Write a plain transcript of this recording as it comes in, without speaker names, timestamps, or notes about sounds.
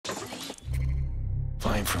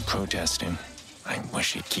Fine for protesting. I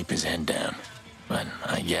wish he'd keep his head down, but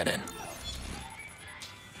I get it.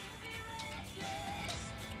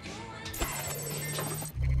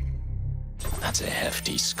 That's a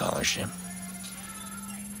hefty scholarship.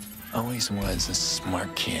 Always was a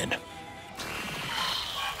smart kid.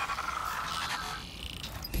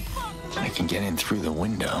 I can get in through the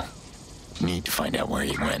window. Need to find out where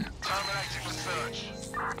he went. Terminating the search.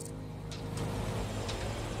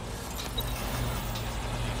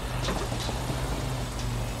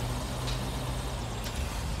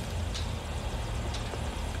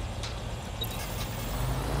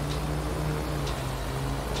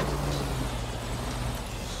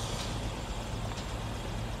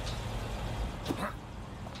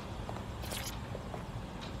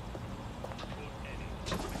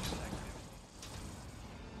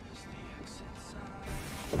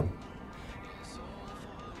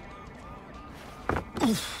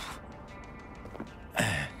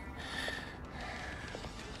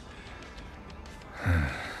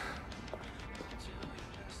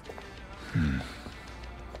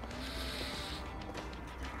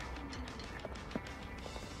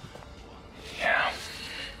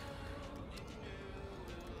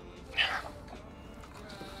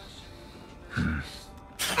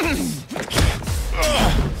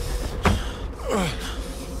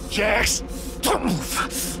 Jax! Don't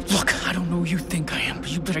move! Look, I don't know who you think I am,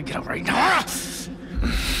 but you better get out right now.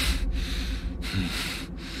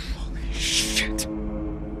 Holy shit.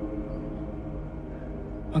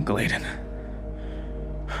 Uncle Aiden.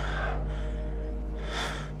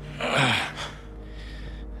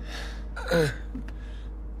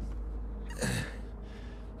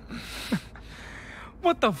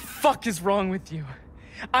 What the fuck is wrong with you?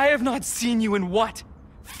 I have not seen you in what?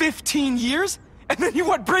 15 years? And then you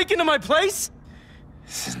want break into my place?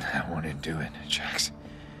 This isn't how I want to do it, Jax.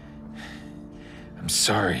 I'm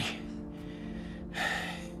sorry.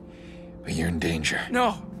 But you're in danger.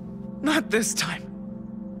 No, not this time.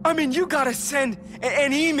 I mean, you gotta send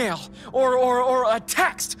an email or a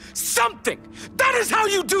text, something. That is how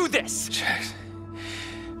you do this. Jax,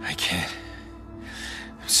 I can't.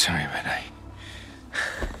 I'm sorry, but I...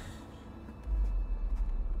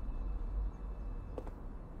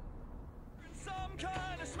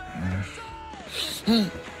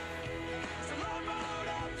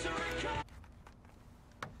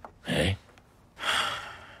 Hey?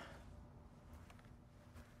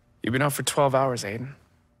 You've been out for 12 hours, Aiden.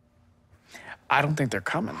 I don't think they're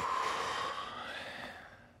coming.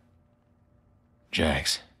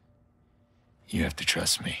 Jax, you have to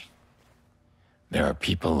trust me. There are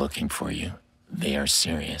people looking for you. They are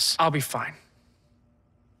serious. I'll be fine.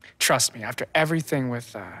 Trust me, after everything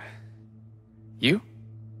with, you?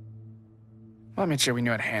 Well, I made sure we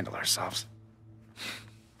knew how to handle ourselves.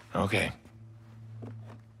 Okay.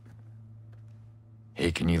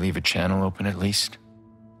 Hey, can you leave a channel open at least?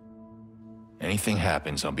 Anything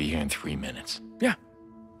happens, I'll be here in 3 minutes. Yeah.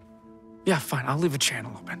 Yeah, fine, I'll leave a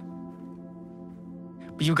channel open.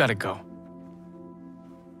 But you gotta go.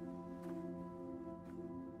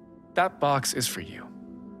 That box is for you.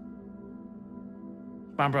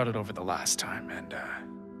 Mom brought it over the last time, and,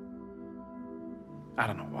 I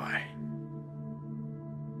don't know why.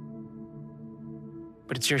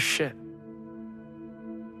 But it's your shit.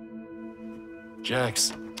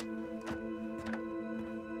 Jax.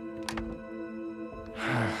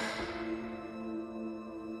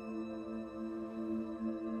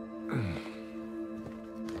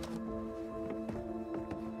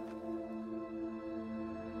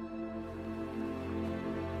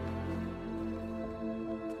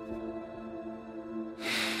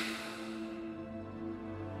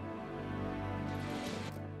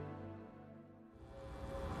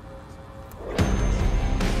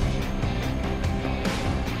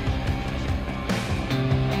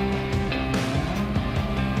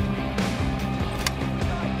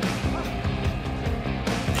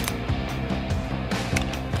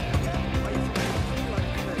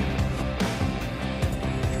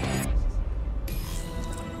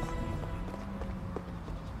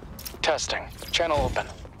 Testing. Channel open.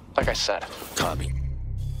 Like I said. Copy.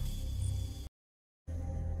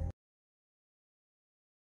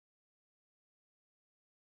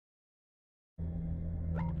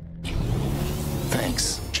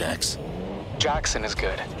 Thanks, Jax. Jackson is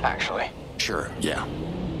good, actually. Sure, yeah.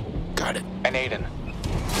 Got it. And Aiden,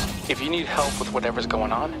 if you need help with whatever's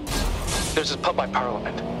going on, there's this pub by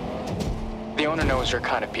Parliament. The owner knows your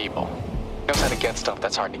kind of people. Knows how to get stuff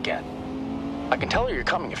that's hard to get. I can tell her you're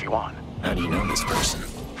coming if you want. How do you know this person?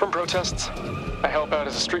 From protests. I help out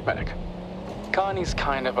as a street medic. Connie's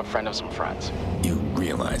kind of a friend of some friends. You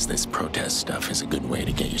realize this protest stuff is a good way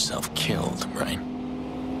to get yourself killed, right?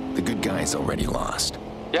 The good guys already lost.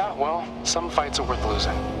 Yeah, well, some fights are worth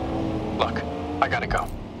losing. Look, I gotta go.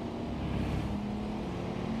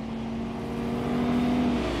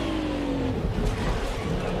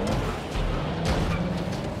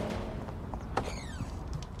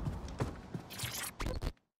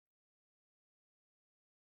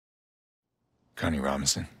 Connie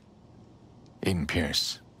Robinson. Aiden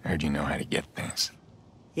Pierce. I heard you know how to get things.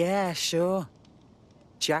 Yeah, sure.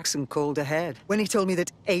 Jackson called ahead. When he told me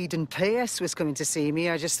that Aiden Pierce was coming to see me,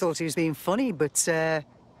 I just thought he was being funny, but, here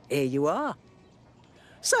you are.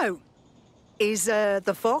 So, is,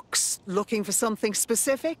 the Fox looking for something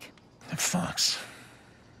specific? The Fox.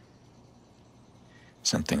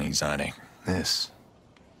 Something exotic. This.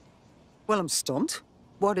 Well, I'm stumped.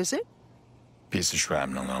 What is it? Piece of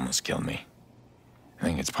shrapnel almost killed me. I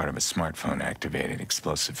think it's part of a smartphone-activated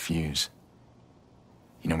explosive fuse.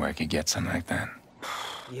 You know where I could get something like that?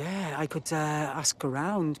 Yeah, I could, ask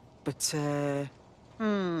around, but,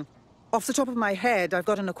 Off the top of my head, I've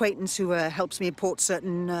got an acquaintance who, helps me import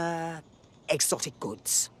certain, exotic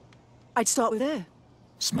goods. I'd start with her.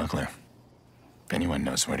 Smuggler. If anyone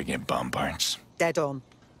knows where to get bomb parts. Dead on.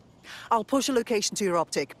 I'll push a location to your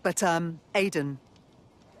optic, but, Aiden,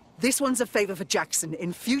 this one's a favor for Jackson.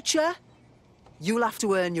 In future, you'll have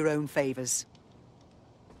to earn your own favors.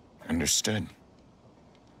 Understood.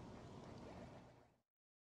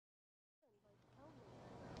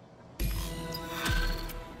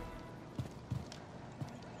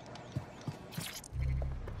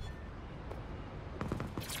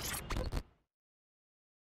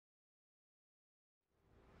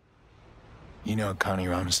 You know Connie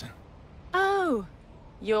Robinson? Oh,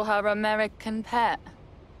 you're her American pet.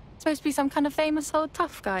 Supposed to be some kind of famous old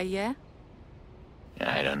tough guy, yeah?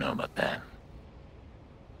 Yeah, I don't know about that.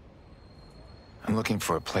 I'm looking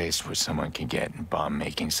for a place where someone can get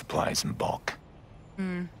bomb-making supplies in bulk.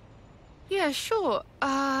 Yeah, sure.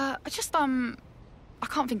 I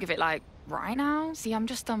can't think of it, like, right now. See, I'm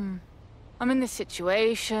in this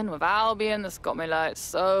situation with Albion that's got me, like,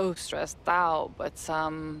 so stressed out. But,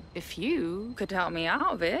 if you could help me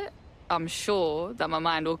out of it, I'm sure that my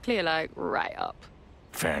mind will clear, like, right up.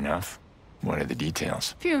 Fair enough. What are the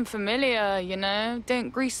details? Few and familiar, you know?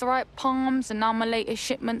 Didn't grease the right palms, and now my latest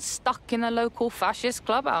shipment's stuck in a local fascist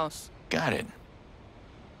clubhouse. Got it.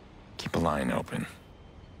 Keep a line open.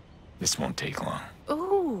 This won't take long.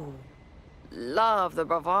 Ooh. Love the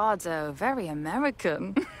bravado. Very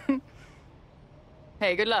American.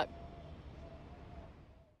 Hey, good luck.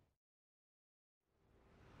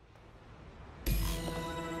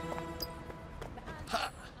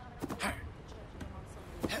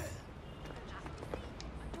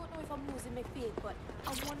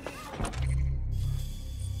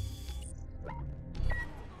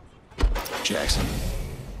 Jackson.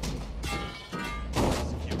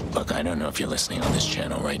 Look, I don't know if you're listening on this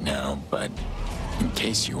channel right now, but in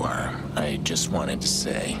case you are, I just wanted to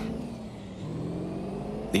say...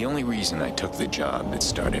 the only reason I took the job that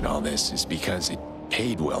started all this is because it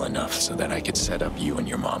paid well enough so that I could set up you and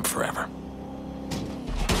your mom forever.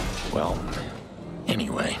 Well,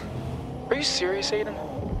 anyway. Are you serious, Aiden?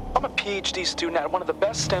 I'm a PhD student at one of the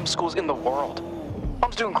best STEM schools in the world.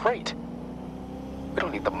 Mom's doing great. We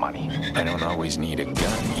don't need the money. I don't always need a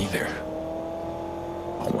gun either.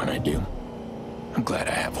 But when I do, I'm glad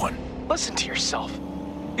I have one. Listen to yourself.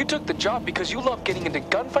 You took the job because you love getting into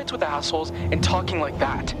gunfights with assholes and talking like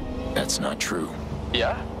that. That's not true.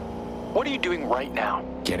 Yeah? What are you doing right now?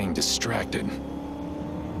 Getting distracted.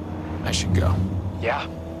 I should go. Yeah.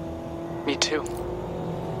 Me too.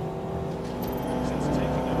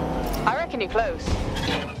 I reckon you're close.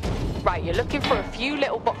 Right, you're looking for a few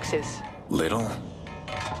little boxes. Little?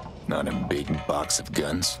 Not a big box of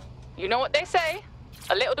guns? You know what they say?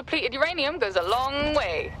 A little depleted uranium goes a long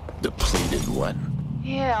way. Depleted what?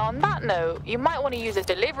 Yeah, on that note, you might want to use a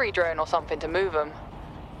delivery drone or something to move them.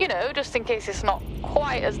 You know, just in case it's not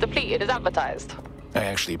quite as depleted as advertised. I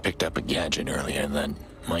actually picked up a gadget earlier that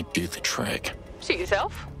might do the trick. Suit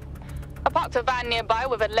yourself. I parked a van nearby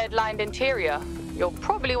with a lead-lined interior. You'll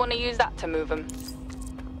probably want to use that to move them.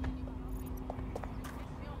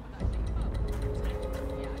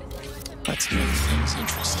 Let's make things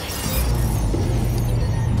interesting.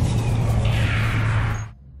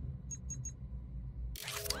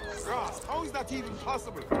 How is that even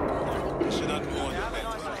possible? I should have known that.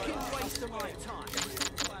 Waste of my time.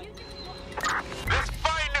 Let's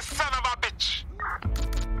find the son of a bitch!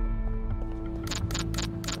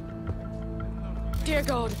 Dear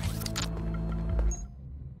God.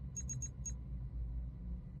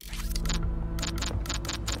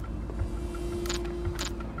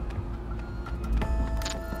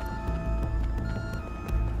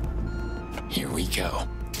 we go.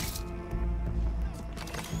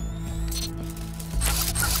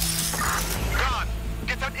 God,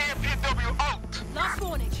 get that AMPW out! Last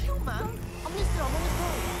warning. Chill, man. I'm listening. I'm on the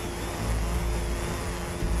road.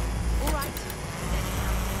 All right.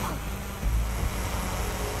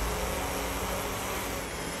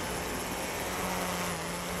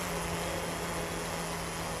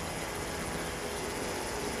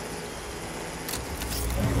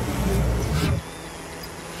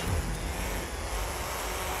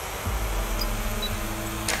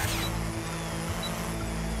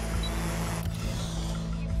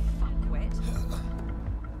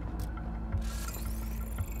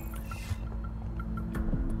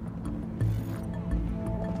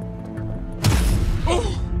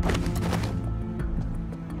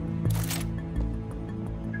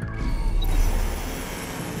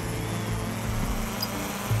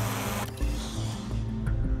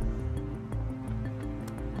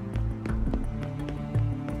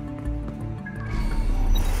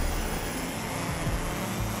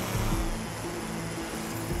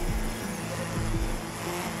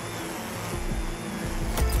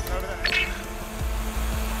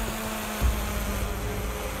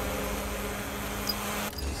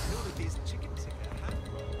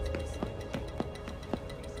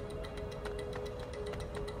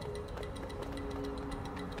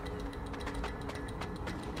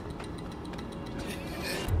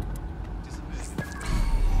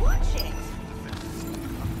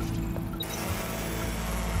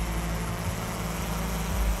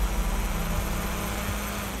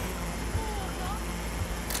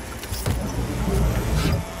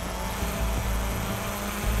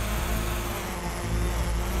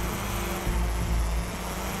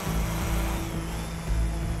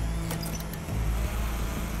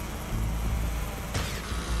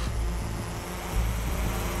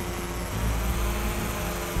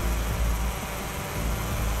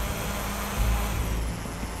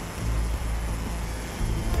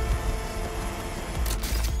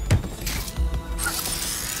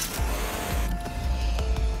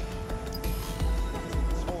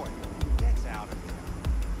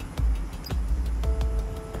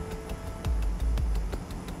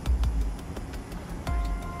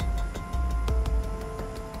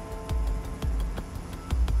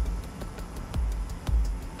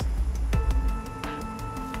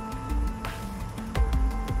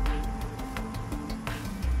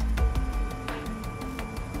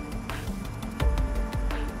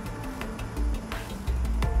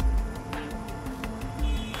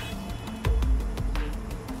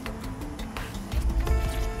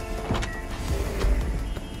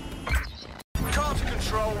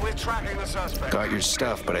 Tracking the suspect. Got your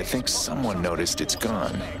stuff, but I think someone noticed it's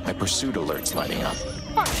gone. My pursuit alert's lighting up.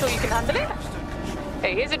 I'm sure you can handle it.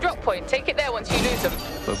 Hey, here's a drop point. Take it there once you lose them.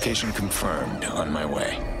 Location confirmed. On my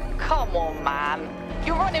way. Come on, man.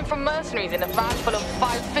 You're running from mercenaries in a van full of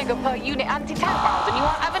 5-figure per unit anti-tank rounds and you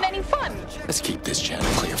aren't having any fun. Let's keep this channel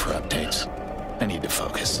clear for updates. I need to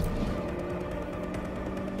focus.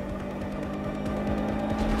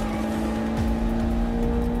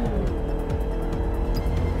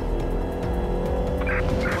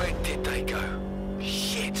 Where did they go?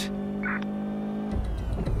 Shit!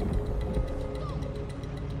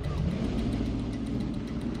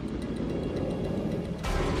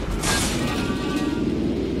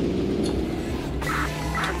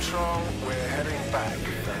 Control, we're heading back.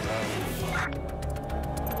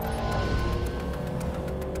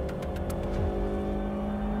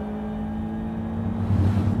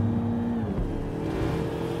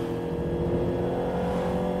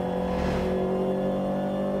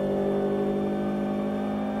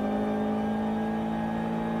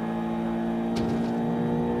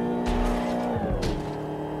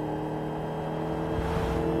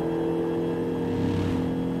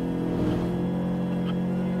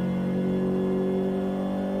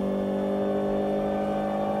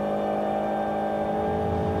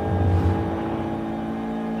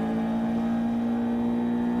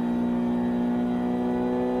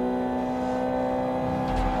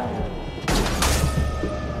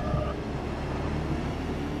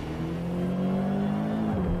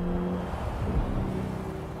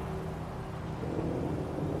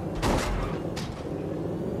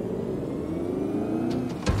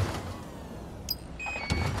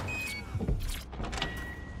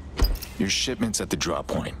 Your shipment's at the drop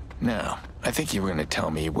point. Now, I think you were gonna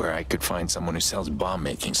tell me where I could find someone who sells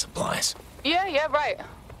bomb-making supplies. Yeah, right.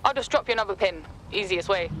 I'll just drop you another pin. Easiest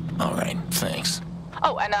way. All right, thanks.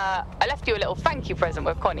 Oh, and I left you a little thank you present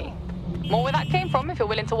with Connie. More where that came from if you're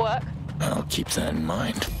willing to work. I'll keep that in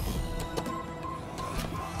mind.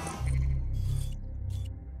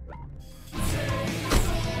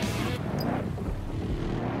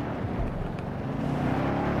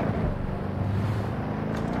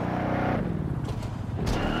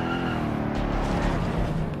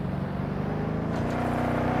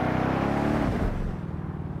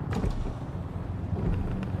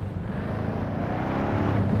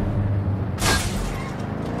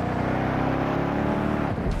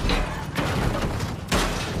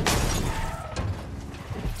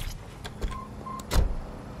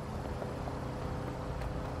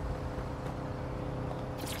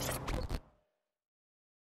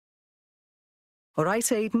 All right,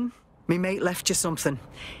 Aiden. Me mate left you something.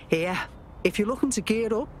 Here, if you're looking to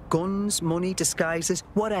gear up, guns, money, disguises,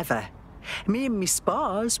 whatever, me and me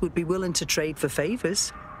spars would be willing to trade for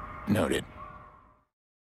favors. Noted.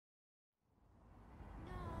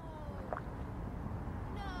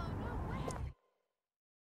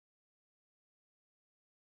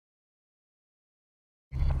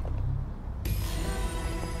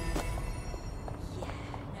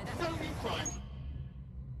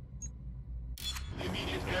 The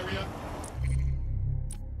immediate area.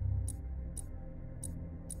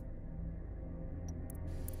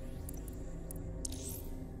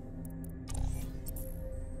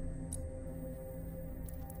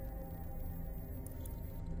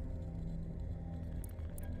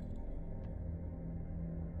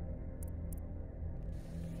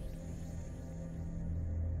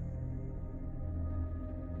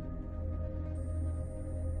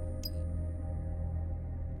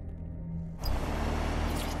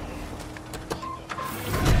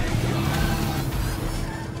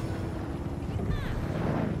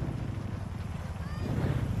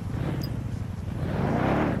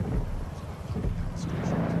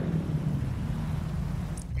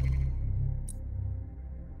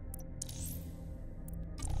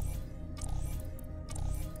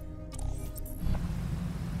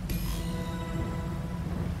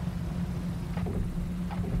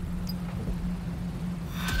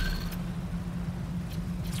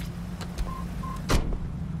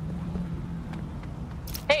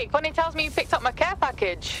 Hey, Connie tells me you picked up my care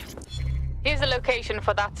package. Here's the location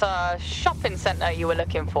for that shopping center you were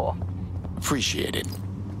looking for. Appreciate it.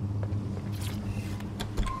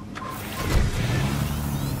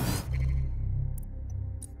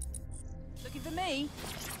 Looking for me?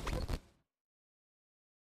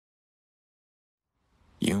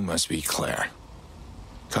 You must be Claire.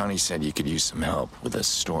 Connie said you could use some help with a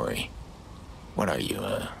story. What are you,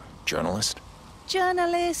 a journalist?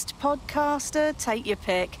 Journalist, podcaster, take your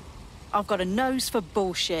pick. I've got a nose for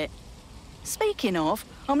bullshit. Speaking of,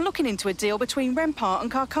 I'm looking into a deal between Rempart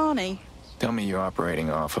and Karkani. Tell me you're operating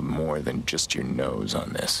off of more than just your nose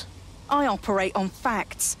on this. I operate on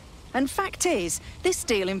facts. And fact is, this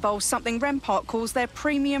deal involves something Rempart calls their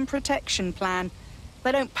premium protection plan.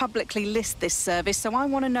 They don't publicly list this service, so I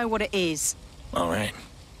want to know what it is. All right.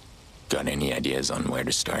 Got any ideas on where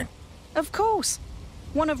to start? Of course.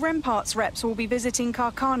 One of Rempart's reps will be visiting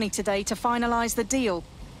Karkani today to finalize the deal.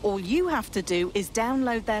 All you have to do is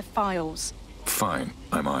download their files. Fine,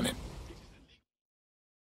 I'm on it.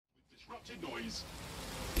 Disrupted noise.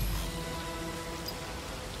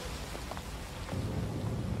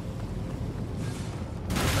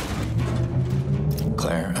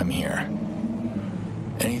 Claire, I'm here.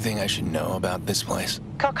 Anything I should know about this place?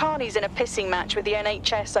 Karkani's in a pissing match with the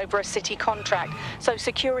NHS over a city contract, so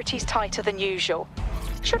security's tighter than usual.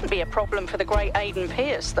 Shouldn't be a problem for the great Aiden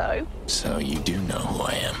Pierce, though. So you do know who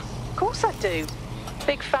I am? Of course I do.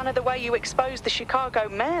 Big fan of the way you exposed the Chicago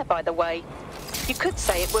mayor, by the way. You could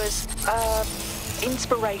say it was,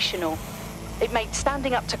 inspirational. It made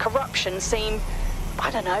standing up to corruption seem,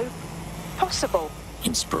 I don't know, possible.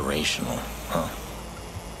 Inspirational, huh?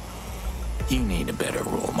 You need a better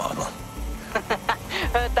role model.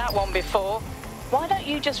 Heard that one before. Why don't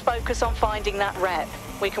you just focus on finding that rep?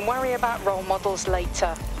 We can worry about role models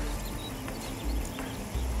later.